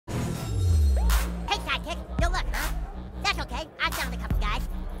sidekick? No luck, huh? That's okay. I found a couple guys.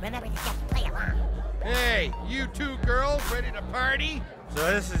 Remember to just play along. Hey, you two girls ready to party?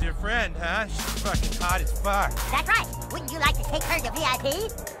 So this is your friend, huh? She's fucking hot as fuck. That's right. Wouldn't you like to take her to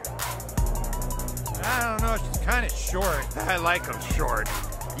VIP? I don't know, she's kind of short. I like them short.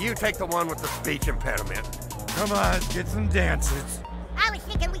 You take the one with the speech impediment. Come on, let's get some dances. I was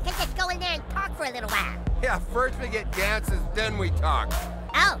thinking we could just go in there and talk for a little while. Yeah, first we get dances, then we talk.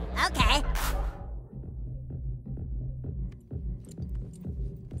 Oh, okay.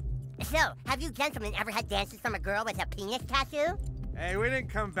 So, have you gentlemen ever had dances from a girl with a penis tattoo? Hey, we didn't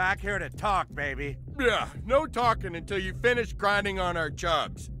come back here to talk, baby. Yeah, no talking until you finish grinding on our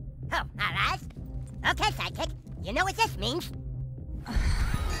chubs. Oh, all right. Okay, sidekick. You know what this means.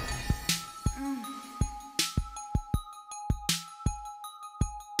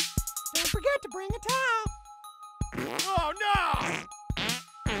 Don't forget to bring a towel. Oh,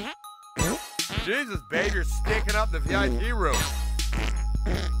 no! Jesus, babe, you're stinking up the VIP room.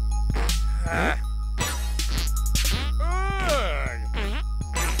 Ugh.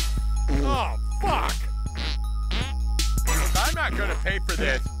 Oh, fuck! Look, I'm not gonna pay for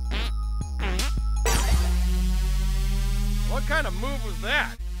this. What kind of move was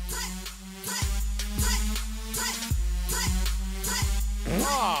that?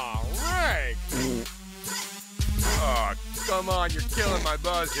 Oh, Rick! Oh, come on, you're killing my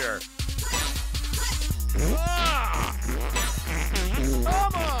buzz here. Ah!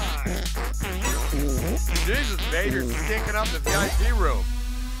 Come on! Jesus, babe, you're stinking up the VIP room.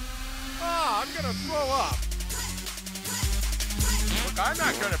 Oh, I'm gonna throw up. Look, I'm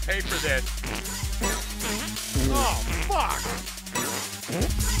not gonna pay for this. Oh, fuck!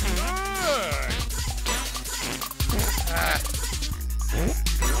 Ugh.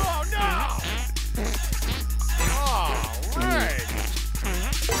 Oh, no! Oh, right!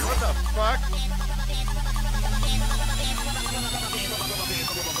 What the fuck?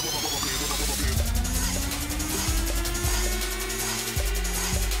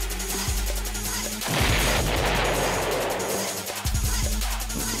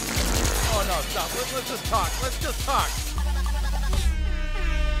 Oh, no, stop. Let's just talk. Let's just talk.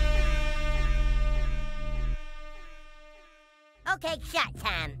 Okay, chat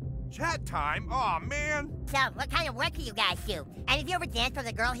time. Chat time? Aw, man. So, what kind of work do you guys do? And have you ever danced with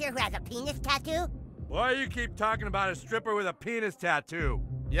a girl here who has a penis tattoo? Why you keep talking about a stripper with a penis tattoo?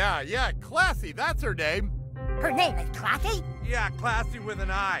 Yeah, Classy, that's her name. Her name is Classy? Yeah, Classy with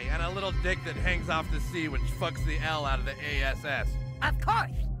an I and a little dick that hangs off the C which fucks the L out of the ASS. Of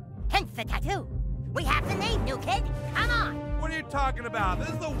course. Hence the tattoo. We have the name, new kid. Come on. What are you talking about? This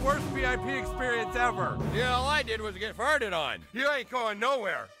is the worst VIP experience ever. Yeah, all I did was get farted on. You ain't going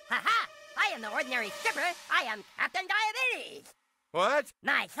nowhere. Ha-ha! I am the ordinary stripper. I am Captain Diabetes. What?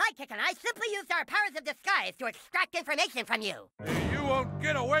 My sidekick and I simply used our powers of disguise to extract information from you. You won't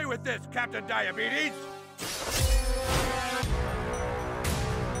get away with this, Captain Diabetes.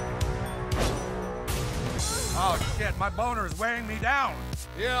 Oh shit, my boner is weighing me down.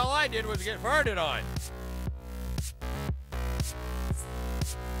 Yeah, all I did was get farted on.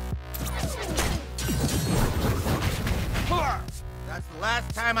 That's the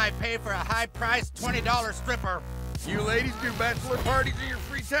last time I pay for a high-priced $20 stripper. You ladies do bachelor parties in your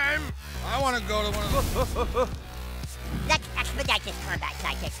free time? I want to go to one of those. Let's expedite this combat,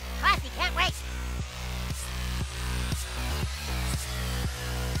 sidekick. Classy can't wait.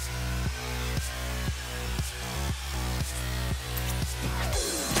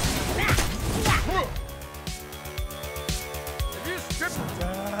 If you strip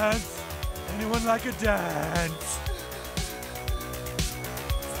Dance? Anyone like a dance?